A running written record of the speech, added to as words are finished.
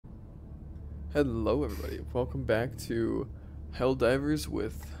Hello everybody, welcome back to HellDivers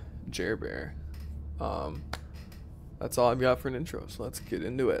with Bear. That's all I've got for an intro, so let's get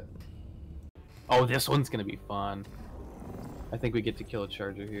into it. Oh, this one's gonna be fun. I think we get to kill a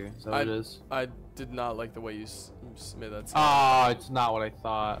charger here. Is that what it is? I did not like the way you made that sound. Oh, it's not what I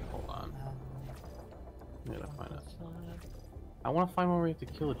thought. Hold on. I gotta find it. I want to find one where we have to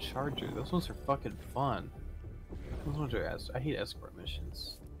kill a charger. Those ones are fucking fun. Those ones are I hate escort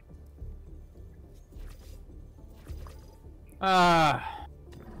missions. Fine.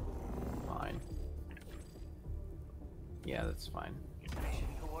 Yeah, that's fine.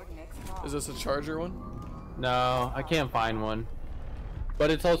 Is this a charger one? No, I can't find one.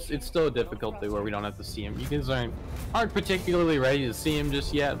 But it's still a difficulty where we don't have to see him. You guys aren't particularly ready to see him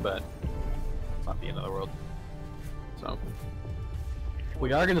just yet, but it's not the end of the world. So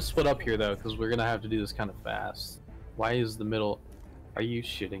we are gonna split up here though, because we're gonna have to do this kind of fast. Why is the middle? Are you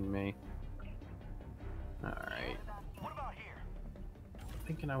shitting me? All right.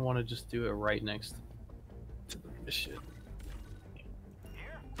 I'm thinking I want to just do it right next to the shit.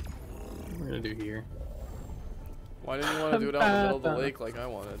 We're gonna do here. Why didn't you want to do it out in the middle of the lake like I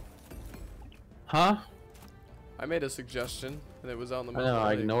wanted? Huh? I made a suggestion and it was out in the I middle know, of the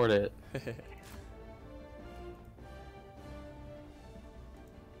I lake. ignored it.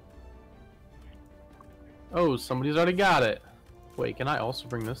 Oh, somebody's already got it. Wait, can I also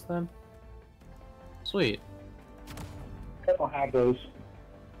bring this then? Sweet. I don't have those.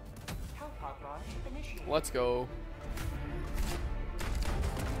 Let's go.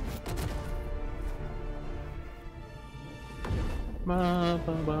 Ba,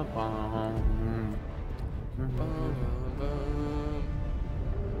 ba, ba, ba.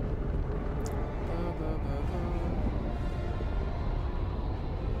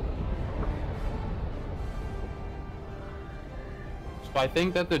 So I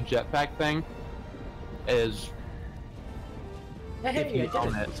think that the jetpack thing is. Hey, I did it.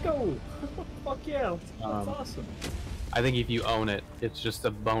 own it. Let's go. Fuck yeah. That's awesome. I think if you own it, it's just a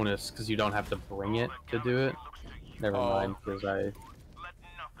bonus because you don't have to bring it to do it. Never mind, because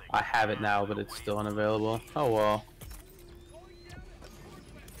I have it now, but it's still unavailable. Oh well.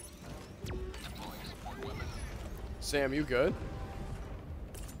 Sam, you good?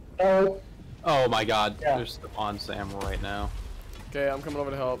 Oh. Oh my God, Yeah. there's on Sam right now. Okay, I'm coming over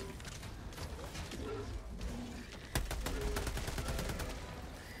to help.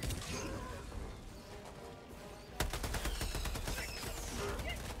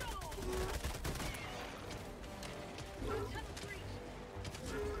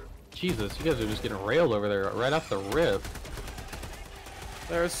 Jesus, you guys are just getting railed over there right off the rip.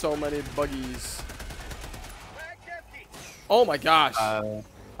 There are so many buggies. Oh my gosh!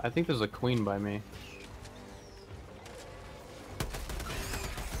 I think there's a queen by me.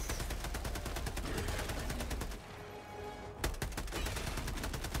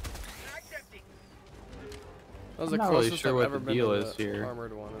 That was I'm the not really closest sure I've what ever the been deal to is the here.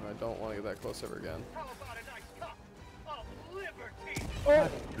 armored one, and I don't want to get that close ever again. Oh,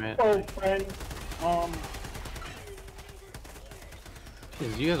 Man. oh, friend.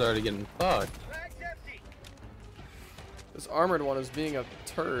 Jeez, you guys are already getting fucked. This armored one is being a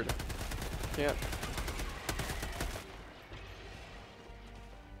turd. Can't.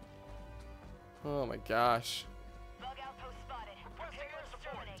 Oh my gosh.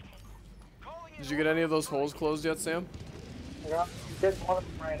 Did you get any of those holes closed yet, Sam? Yeah, you did one of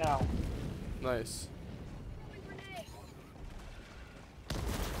them right now. Nice.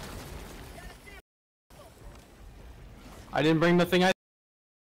 I didn't bring the thing I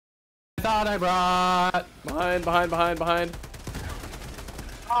thought I brought. Behind, behind, behind, behind.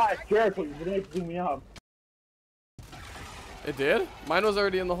 Ah, Jericho, you didn't zoom me up. It did? Mine was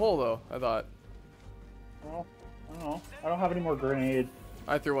already in the hole, though, I thought. Well, I don't know. I don't have any more grenades.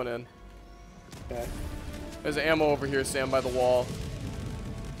 I threw one in. Okay. There's ammo over here, Sam, by the wall.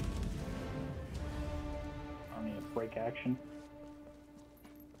 I don't need a break action.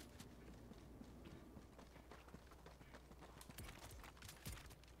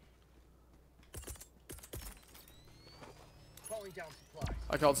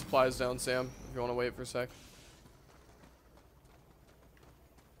 I called supplies down, Sam, if you want to wait for a sec.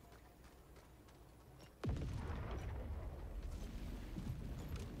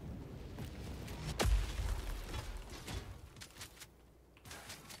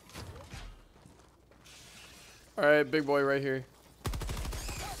 Alright, big boy right here.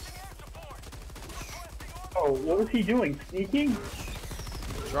 Oh, what was he doing? Sneaking?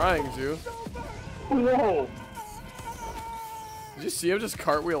 Trying to. Whoa! Did you see him just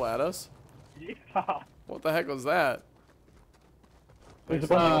cartwheel at us? Yeah. What the heck was that? There's a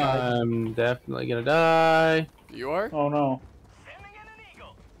bunch of guys. I'm definitely gonna die. You are? Oh no.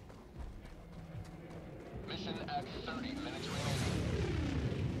 Mission at 30 minutes remaining.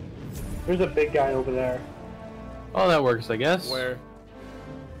 There's a big guy over there. Oh, that works, I guess. Where?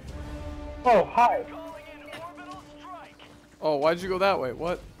 Oh, hi. Oh, why'd you go that way?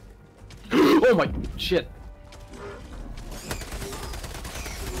 What? Oh my shit.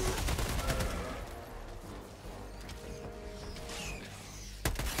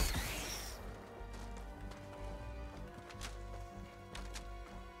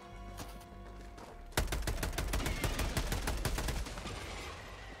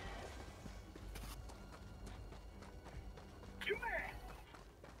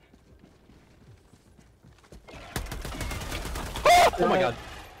 Oh my god.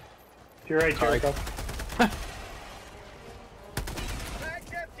 You're right, Sorry. Jericho.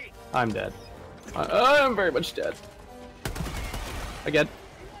 I'm dead. I'm very much dead. Again.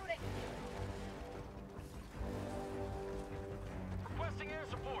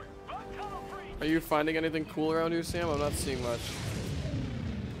 Are you finding anything cool around here, Sam? I'm not seeing much.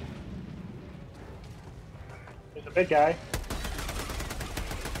 There's a big guy.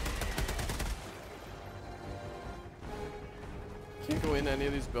 Can't go into any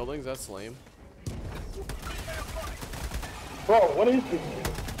of these buildings? That's lame. Bro, what is this?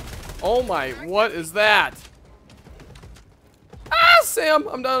 Oh my, what is that? Ah, Sam,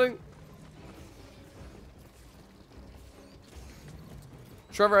 I'm dying.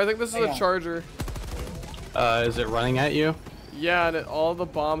 Trevor, I think this is Hang a on. charger. Is it running at you? Yeah, and all the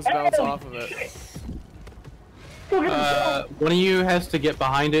bombs bounce off of it. One of you has to get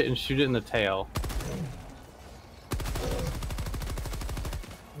behind it and shoot it in the tail.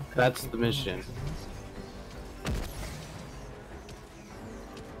 That's the mission.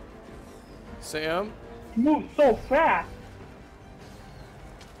 Sam? You move so fast.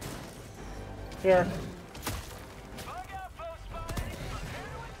 Here.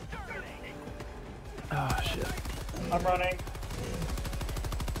 Oh shit. I'm running.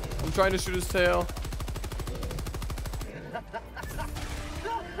 I'm trying to shoot his tail.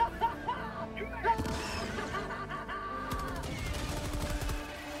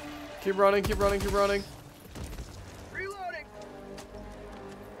 Keep running, keep running, keep running. Reloading.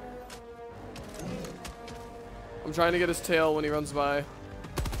 I'm trying to get his tail when he runs by.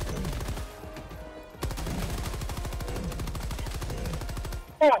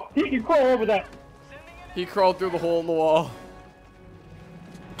 Oh, he can crawl over that. He crawled through the hole in the wall.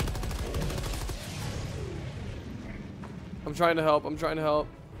 I'm trying to help, I'm trying to help.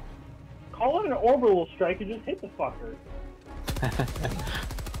 Call it an orbital strike and just hit the fucker.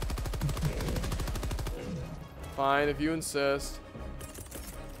 Fine, if you insist.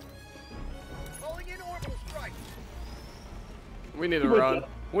 Calling in orbital strike. We need to run.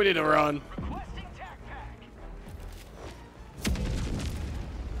 We need to run. Requesting tac pack.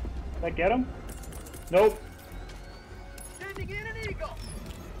 Did I get him? Nope. Sending in an eagle.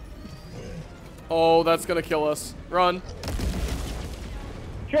 Oh, that's gonna kill us. Run.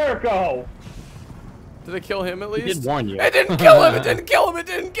 Jericho! Did it kill him at He least? did warn you. It didn't kill him! It didn't kill him! It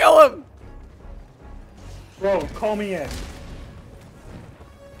didn't kill him! Bro, call me in.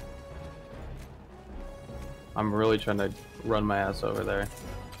 I'm really trying to run my ass over there.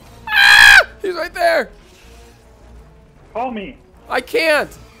 Ah! He's right there! Call me. I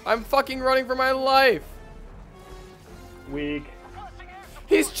can't! I'm fucking running for my life! Weak.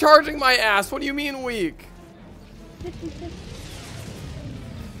 He's charging my ass! What do you mean weak?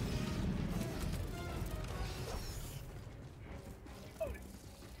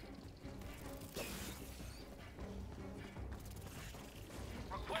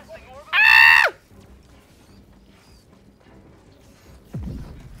 Ah!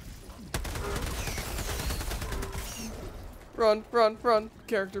 Run, run, run.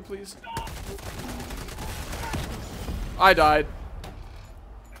 Character, please. I died.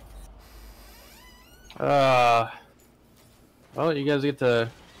 Well, you guys get to...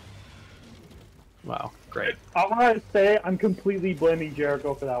 Wow, great. I want to say I'm completely blaming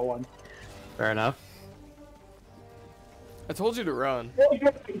Jericho for that one. Fair enough. I told you to run.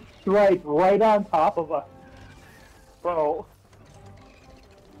 Strike right on top of us. Bro.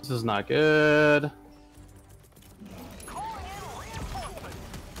 This is not good.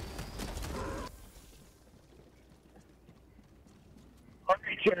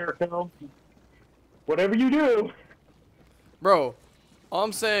 Alright, Jericho. Whatever you do. Bro, all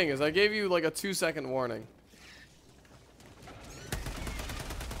I'm saying is I gave you like a 2-second warning.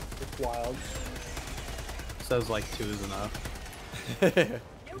 It's wild. Says like 2 is enough. New man.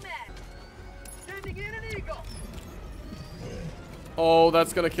 Sending in an eagle. Oh,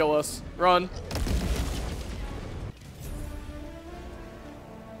 that's gonna kill us. Run.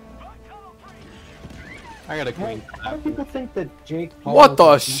 I gotta Hey, clean. how do people think that Jake Paul What the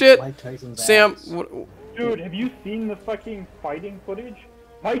can beat shit? Mike Tyson's Sam, ass? Dude, have you seen the fucking fighting footage?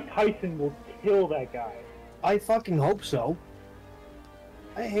 Mike Tyson will kill that guy. I fucking hope so.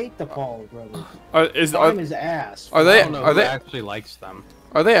 I hate the Paul brothers. are I'm his ass. are I they don't know are who they actually likes them.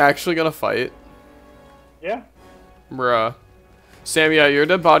 are they actually gonna fight? Yeah? Bruh. Sam, yeah, your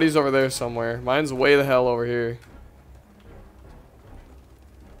dead body's over there somewhere. Mine's way the hell over here.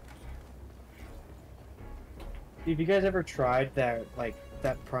 Have you guys ever tried that, like,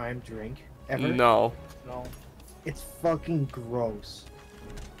 that prime drink? Ever? No, No. It's fucking gross.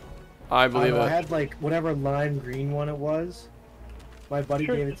 I believe I it. had, like, whatever lime green one it was. My buddy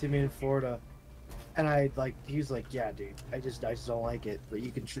Sure. gave it to me in Florida. And he was like, yeah, dude, I just don't like it, but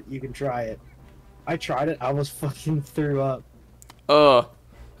you can try it. I tried it, I almost fucking threw up.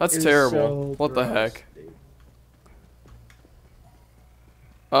 That's It was terrible. so What the gross, heck? dude.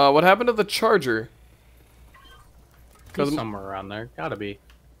 What happened to the charger? He's somewhere around there. Gotta be.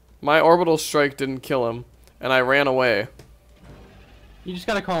 My orbital strike didn't kill him, and I ran away. You just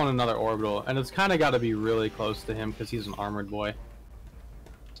gotta call in another orbital, and it's kind of gotta be really close to him because he's an armored boy.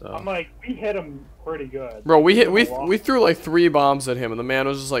 So. I'm like, we hit him pretty good. Bro, we hit him a lot. threw like 3 bombs at him, and the man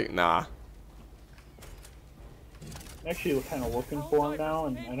was just like, nah. I'm actually kind of looking for him now,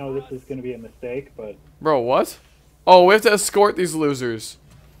 and I know this is going to be a mistake, but... Bro, what? Oh, we have to escort these losers.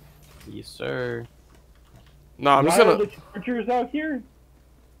 Yes, sir. Nah, I'm just Why are gonna the Chargers out here?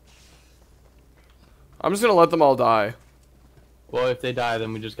 let them all die. Well, if they die,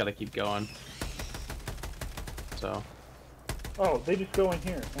 then we just gotta keep going. So. Oh, they just go in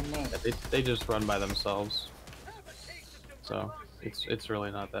here. I'm not... They just run by themselves. So it's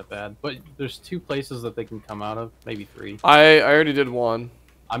really not that bad. But there's 2 places that they can come out of, maybe 3. I already did 1.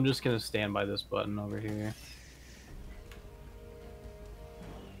 I'm just gonna stand by this button over here.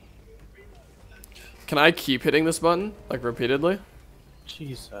 Can I keep hitting this button like repeatedly?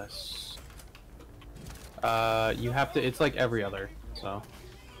 Jesus. You have to. It's like every other. So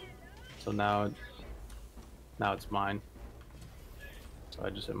now it's mine. So I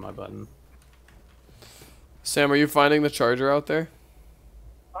just hit my button. Sam, are you finding the charger out there?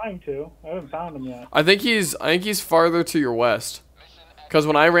 Trying to. I haven't found him yet. I think he's farther to your west. Cause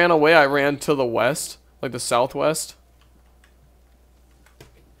when I ran away, I ran to the west, like the southwest.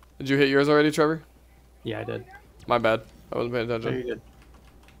 Did you hit yours already, Trevor? Yeah, I did. My bad. I wasn't paying No, attention. you did.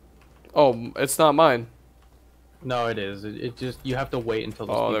 Oh, it's not mine. No, it is. It just you have to wait until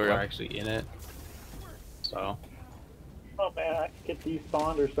those Oh, there we people go. are actually in it. So. Oh man, I could get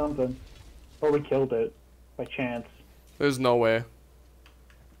despawned or something. Or we killed it. By chance. There's no way.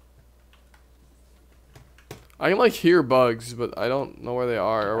 I can like hear bugs, but I don't know where they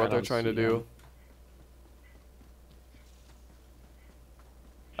are or I what they're don't trying to see do.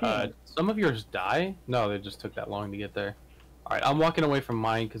 them. Some of yours die? No, they just took that long to get there. Alright, I'm walking away from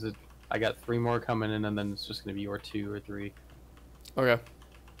mine because I got 3 more coming in, and then it's just going to be your 2 or 3. Okay.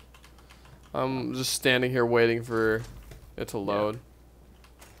 I'm just standing here waiting for it to load.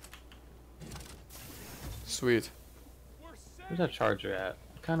 Sweet. Where's that charger at?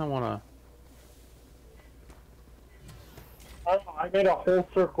 I kind of want to... I made a whole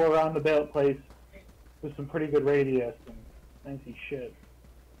circle around the place with some pretty good radius and fancy shit.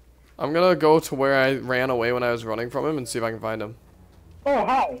 I'm gonna go to where I ran away when I was running from him and see if I can find him. Oh,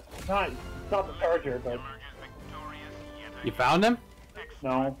 hi! Nice. It's not the charger, but You found him?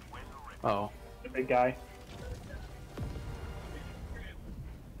 no, Oh. the big guy.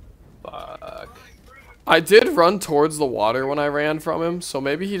 Fuck. I did run towards the water when I ran from him, so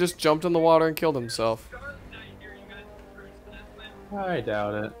maybe he just jumped in the water and killed himself. I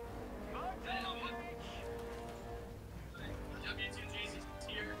doubt it.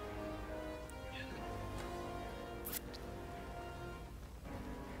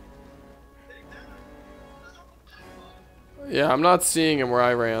 Yeah, I'm not seeing him where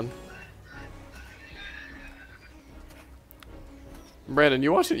I ran. Brandon,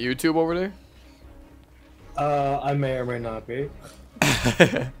 you watching YouTube over there? I may or may not be.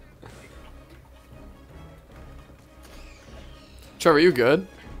 Trevor, you good?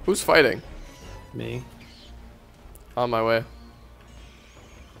 Who's fighting? Me. On my way.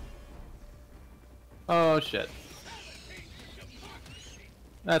 Oh shit.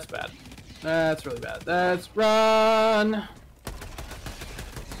 That's bad. That's really bad. Let's run!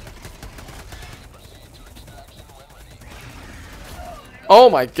 Oh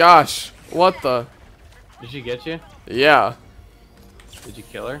my gosh. What the? Did she get you? Yeah. Did you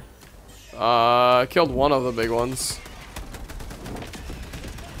kill her? I killed one of the big ones.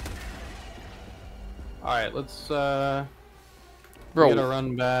 Alright, let's we Bro, gotta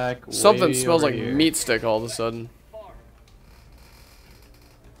run back. something way smells over like here. meat stick all of a sudden.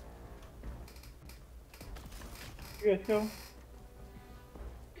 You guys go.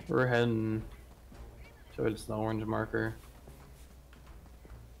 We're heading towards the orange marker.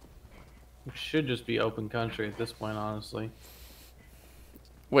 It should just be open country at this point, honestly.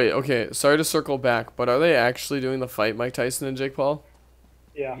 Wait, okay, sorry to circle back, but are they actually doing the fight, Mike Tyson and Jake Paul?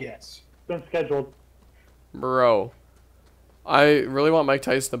 Yeah. Yes. Been scheduled. Bro, I really want Mike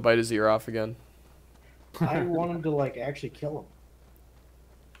Tyson to bite his ear off again. I want him to like actually kill him.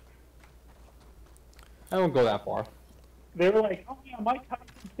 I won't go that far. They were like, oh yeah, Mike Tyson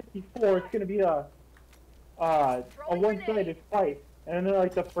 54. It's gonna be a one-sided fight. And then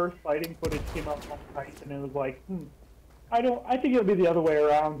like the first fighting footage came out from Mike Tyson, and it was like, I think it'll be the other way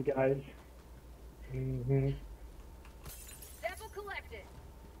around, guys. Mm-hmm. Sample collected.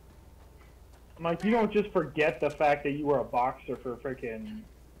 I'm like, you don't just forget the fact that you were a boxer for freaking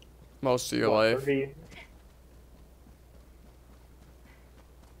Most of your life. 30.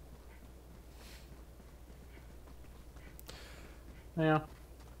 Yeah.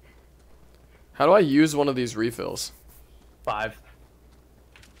 How do I use one of these refills? 5.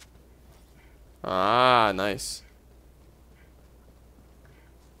 Ah, nice.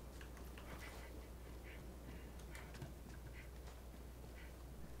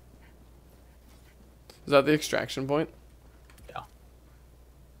 Is that the extraction point? Yeah.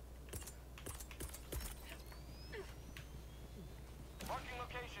 Marking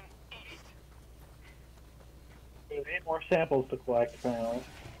location east. There's 8 more samples to collect, apparently.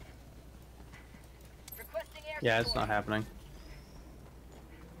 Requesting air Yeah, it's support. not happening.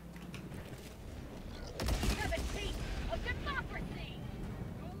 Have a taste of democracy.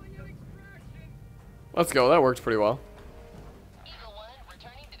 Calling in extraction. Let's go, that worked pretty well. Eagle 1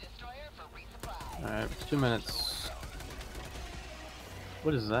 returning to destroyer for resupply. Alright, 2 minutes.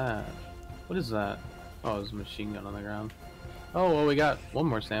 What is that? What is that? Oh, there's a machine gun on the ground. Oh, well, we got one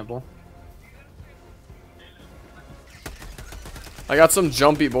more sample. I got some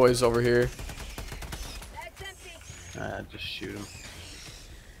jumpy boys over here. Bag's empty. Just shoot him.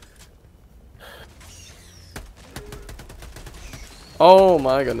 Oh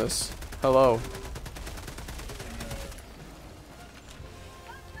my goodness. Hello.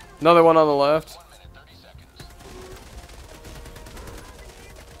 Another one on the left.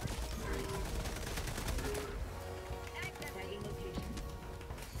 Tagging location.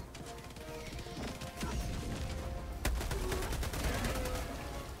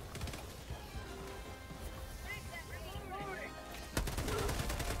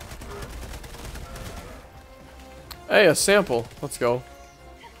 Hey, a sample. Let's go.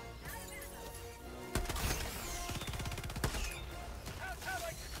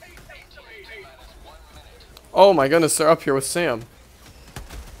 Oh my goodness, they're up here with Sam.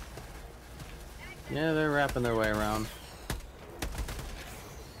 Yeah, they're wrapping their way around.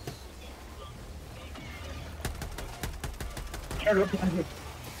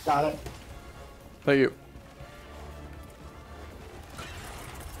 Got it. Thank you.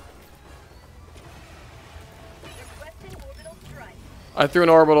 Requesting orbital strike. I threw an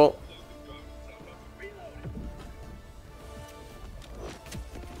orbital.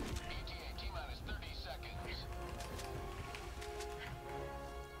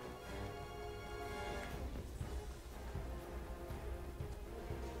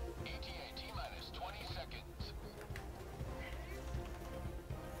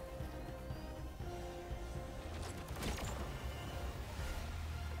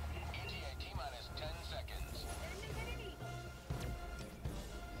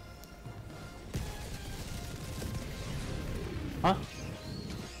 Huh?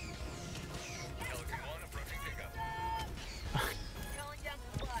 Calling down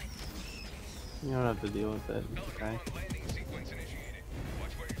supplies. You don't have to deal with it. Okay.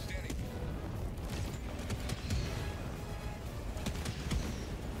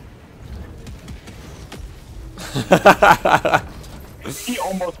 He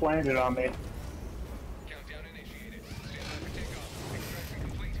almost landed on me.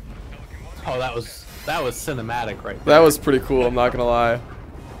 Oh, that was cinematic right there. That was pretty cool, I'm not gonna lie.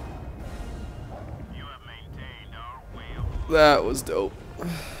 That was dope.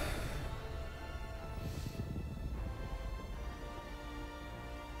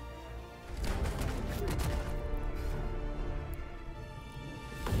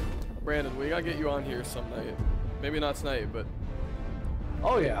 Brandon, we gotta get you on here some night. Maybe not tonight, but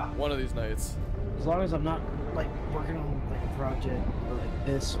Oh yeah. one of these nights. As long as I'm not like working on like a project or like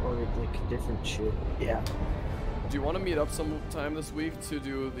this or like different shit. Yeah. Do you want to meet up sometime this week to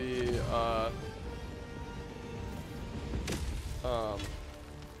do the The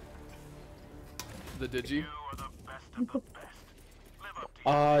Digi.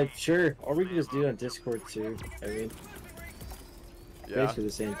 Sure. Or we can just do it on Discord too. I mean, Yeah. basically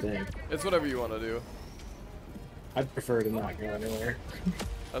the same thing. It's whatever you want to do. I'd prefer to not go anywhere.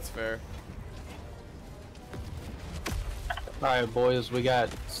 That's fair. Alright, boys, we got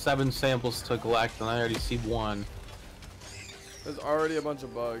 7 samples to collect, and I already see 1. There's already a bunch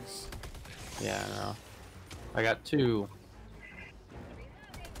of bugs. Yeah, I know. I got 2.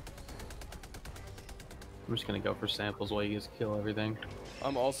 I'm just gonna go for samples while you guys kill everything.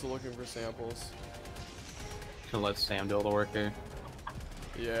 I'm also looking for samples. Gonna let Sam do all the work here.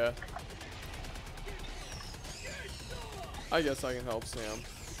 Yeah. I guess I can help Sam.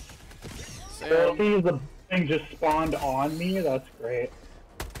 So Sam. if the thing just spawned on me, that's great.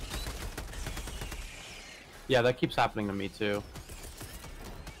 Yeah, that keeps happening to me too.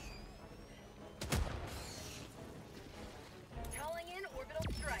 Calling in orbital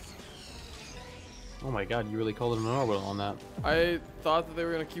strike. Oh my god, you really called it an orbital on that. I thought that they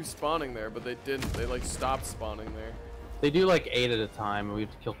were gonna keep spawning there, but they didn't. They like stopped spawning there. They do like 8 at a time, and we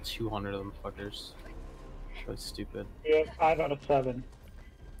have to kill 200 of them fuckers. It's really stupid. Yeah, 5 out of 7.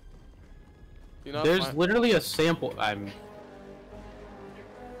 You know, There's literally a sample. There's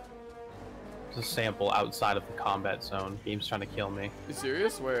a sample outside of the combat zone. Game's trying to kill me. You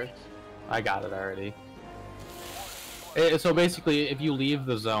serious? Where? I got it already. So basically, if you leave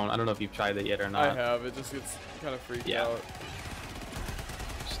the zone, I don't know if you've tried it yet or not. I have. It just gets kind of freaked Yeah. out.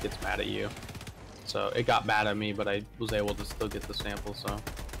 It just gets mad at you. So it got mad at me, but I was able to still get the sample. So,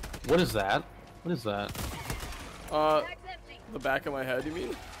 what is that? What is that? Bag's empty. The back of my head, you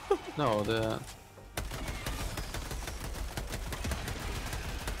mean? No, the.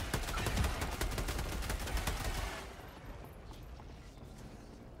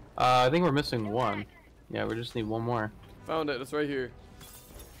 I think we're missing 1. Yeah, we just need 1 more. Found it. It's right here.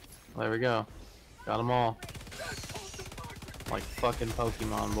 There we go. Got them all. Like fucking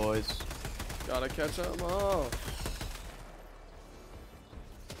Pokemon, boys. Gotta catch them all.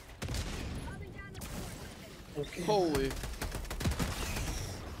 Holy.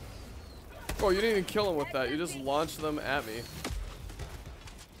 Oh, you didn't even kill them with that. You just launched them at me.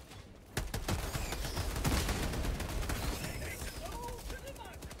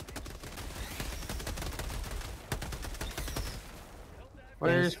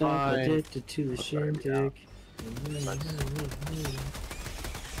 Where's my... addicted to the shindig?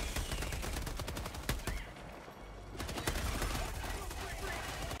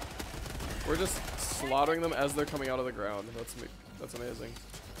 We're just slaughtering them as they're coming out of the ground. That's amazing.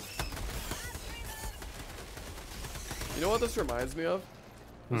 You know what this reminds me of?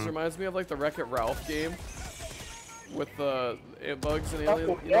 This reminds me of like the Wreck-It Ralph game with the bugs and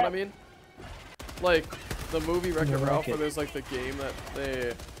aliens. You know what I mean? Like the movie Wreck-It Ralph, where there's like the game that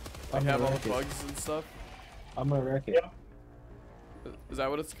they have all the bugs and stuff. I'm gonna wreck it. Yeah, Is that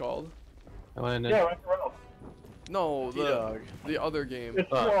what it's called? yeah, right around. No, TDawg. the other game. It's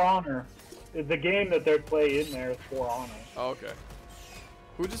For Honor. The game that they play in there is For Honor. Oh, okay.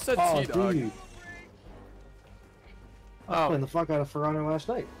 Who just said Oh, T-Dawg? dude. I was playing the fuck out of For Honor last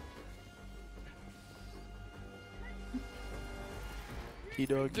night.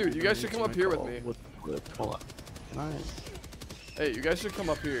 TDawg. Dude, you guys should come up here with me. Hold on. Nice. Hey, you guys should come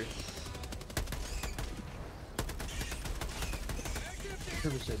up here.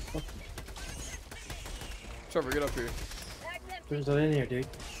 Trevor said, fuck you. Trevor, get up here. Bag's empty. Trevor's not in here, dude.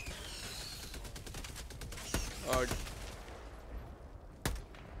 Uh, Out of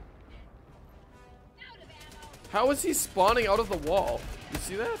ammo. how is he spawning out of the wall? You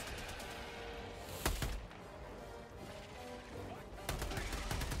see that?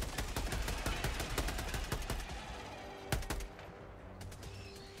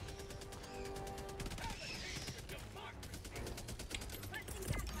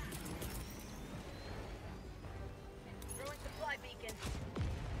 Throwing supply beacon.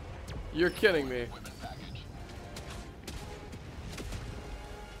 You're kidding me.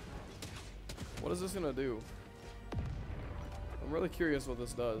 What is this gonna do? I'm really curious what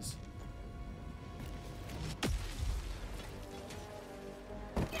this does.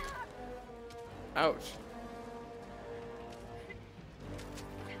 Ouch.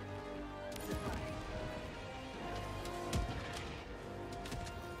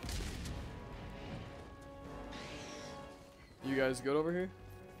 You guys good over here?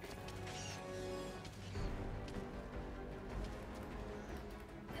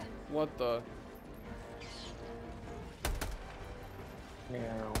 What the? Yeah.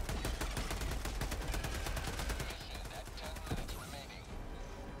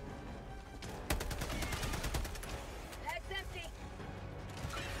 Bag's empty.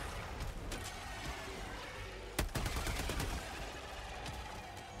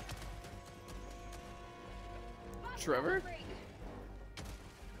 Trevor?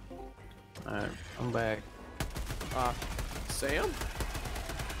 Alright, I'm back. Sam?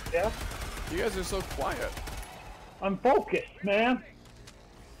 Yeah? You guys are so quiet. I'm focused, man.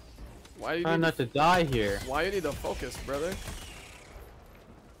 Why do you Trying need not to die here. Why you need to focus, brother?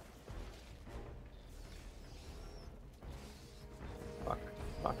 Fuck.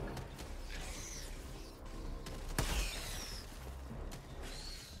 Fuck.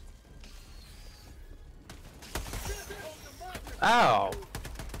 Ow!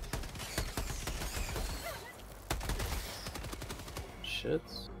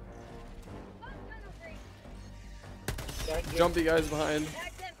 Shits. Jumpy guys behind.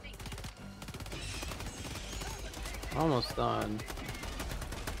 Almost done.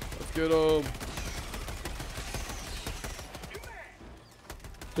 Let's get him.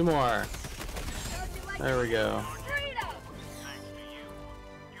 2 more. There we go.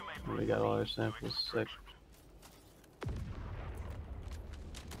 We got all our samples. Sick.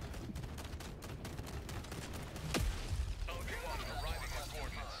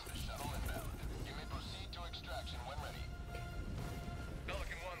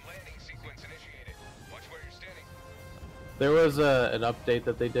 There was an update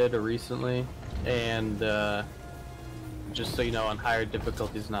that they did recently, and just so you know, on higher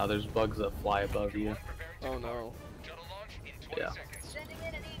difficulties now, there's bugs that fly above you. Oh no. Yeah.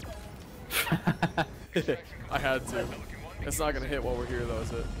 I had to. It's not gonna hit while we're here though,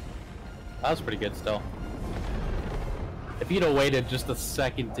 is it? That was pretty good still. If you'd have waited just a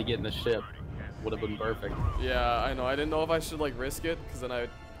second to get in the ship, would have been perfect. Yeah, I know. I didn't know if I should like risk it, because then I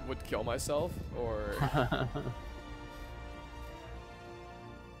would kill myself, or...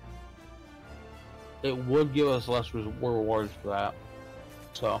 It would give us less rewards for that.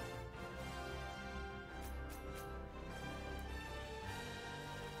 So.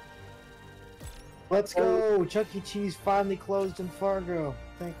 Let's go! Chuck E. Cheese finally closed in Fargo.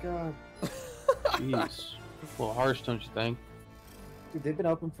 Thank God. Jeez. A little harsh, don't you think? Dude, they've been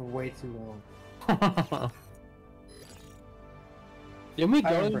open for way too long. Didn't we I go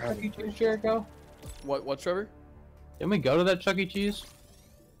to the remember Chuck E. Cheese, Jericho? What, Trevor? Didn't we go to that Chuck E. Cheese?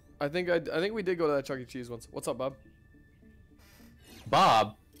 I think we did go to that Chuck E. Cheese once. What's up, Bob?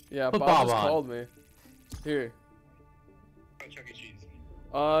 Bob? Yeah, Put Bob Bob just on. called me. Here. Chuck E. Cheese.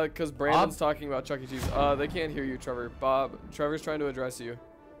 Cause Brandon's talking about Chuck E. Cheese. They can't hear you, Trevor. Trevor's trying to address you.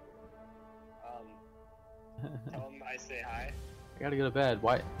 Tell him I say hi. I gotta go to bed.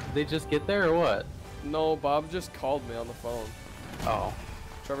 Why? Did they just get there or what? No, Bob just called me on the phone. Oh.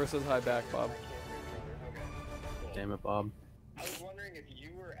 Trevor says hi back, Bob. Okay, cool. Damn it, Bob. I was wondering if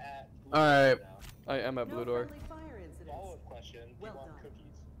you were at Alright. I am at Blue Door. follow-up question. Do you want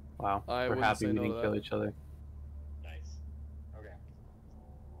cookies? Wow. I We're wouldn't happy say we no to didn't that. kill each other. Nice. Okay.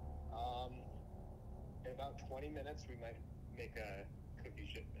 In about 20 minutes, we might make a cookie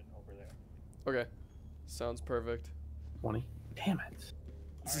shipment over there. Okay. Sounds perfect. 20. Damn it.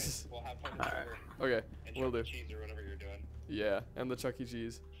 Alright, we'll have fun with Alright. Trevor Okay, and will Chuck do. E. Cheese or whatever you're doing. Yeah, and the Chuck E.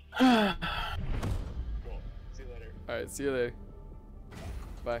 Cheese. Cool. See you later. Alright, see you later.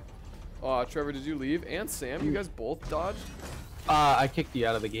 Bye. Aw, Trevor, did you leave? And Sam, you guys both dodged? I kicked you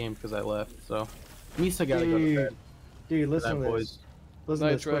out of the game because I left, so. Misa gotta go to bed. Dude, listen That to boys. this. Listen Night,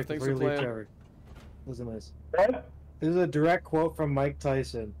 to this Trev. quick Thanks before for you leave, playing. Trevor. Listen to this. What? This is a direct quote from Mike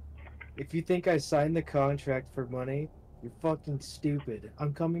Tyson. If you think I signed the contract for money, you're fucking stupid.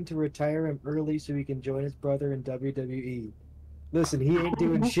 I'm coming to retire him early so he can join his brother in WWE. Listen, he ain't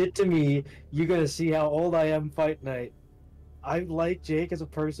doing shit to me. You're gonna see how old I am fight night. I like Jake as a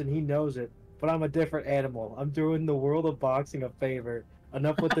person, he knows it. But I'm a different animal. I'm doing the world of boxing a favor.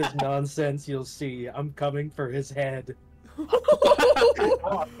 Enough with this nonsense, you'll see. I'm coming for his head.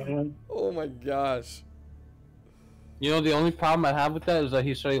 Oh, man. Oh my gosh. You know, the only problem I have with that is that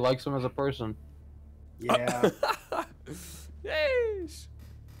he said he likes him as a person. Yeah. Yeesh.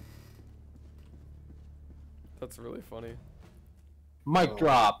 That's really funny. Mic Oh.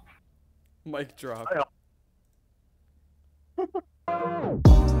 drop. Mic drop. I